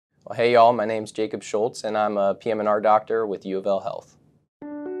Well, hey y'all, my name's Jacob Schultz and I'm a PM&R doctor with U of L Health.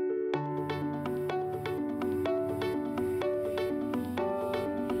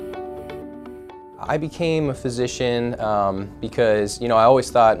 I became a physician because, I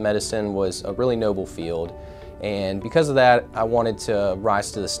always thought medicine was a really noble field, and because of that I wanted to rise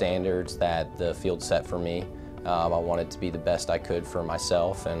to the standards that the field set for me. I wanted to be the best I could for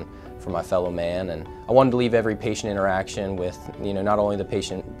myself and for my fellow man, and I wanted to leave every patient interaction with, not only the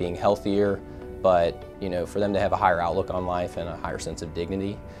patient being healthier, but, for them to have a higher outlook on life and a higher sense of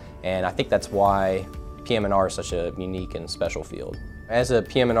dignity. And I think that's why PM&R is such a unique and special field. As a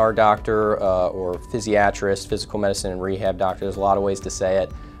PM&R doctor or physiatrist, physical medicine and rehab doctor, there's a lot of ways to say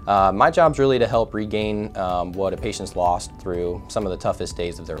it. My job's really to help regain what a patient's lost through some of the toughest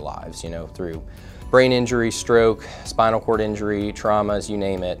days of their lives, through brain injury, stroke, spinal cord injury, traumas, you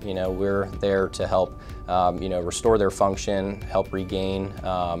name it. We're there to help restore their function, help regain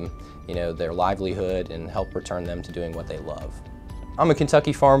their livelihood, and help return them to doing what they love. I'm a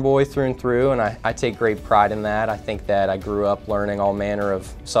Kentucky farm boy through and through, and I take great pride in that. I think that I grew up learning all manner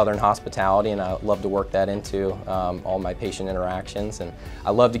of Southern hospitality, and I love to work that into all my patient interactions. And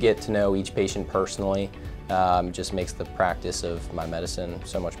I love to get to know each patient personally. It just makes the practice of my medicine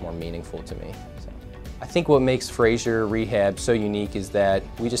so much more meaningful to me. I think what makes Frazier Rehab so unique is that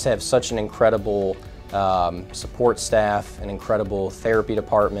we just have such an incredible support staff, an incredible therapy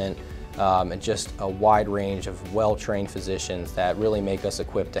department, and just a wide range of well-trained physicians that really make us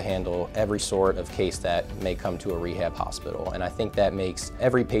equipped to handle every sort of case that may come to a rehab hospital. And I think that makes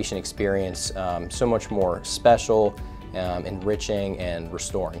every patient experience so much more special, enriching, and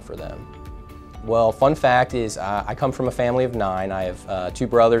restoring for them. Well, fun fact is I come from a family of 9. I have 2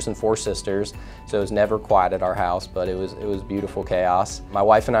 brothers and 4 sisters, so it was never quiet at our house, but it was beautiful chaos. My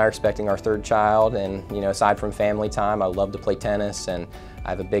wife and I are expecting our 3rd child, and aside from family time, I love to play tennis, and I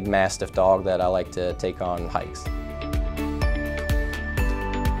have a big Mastiff dog that I like to take on hikes.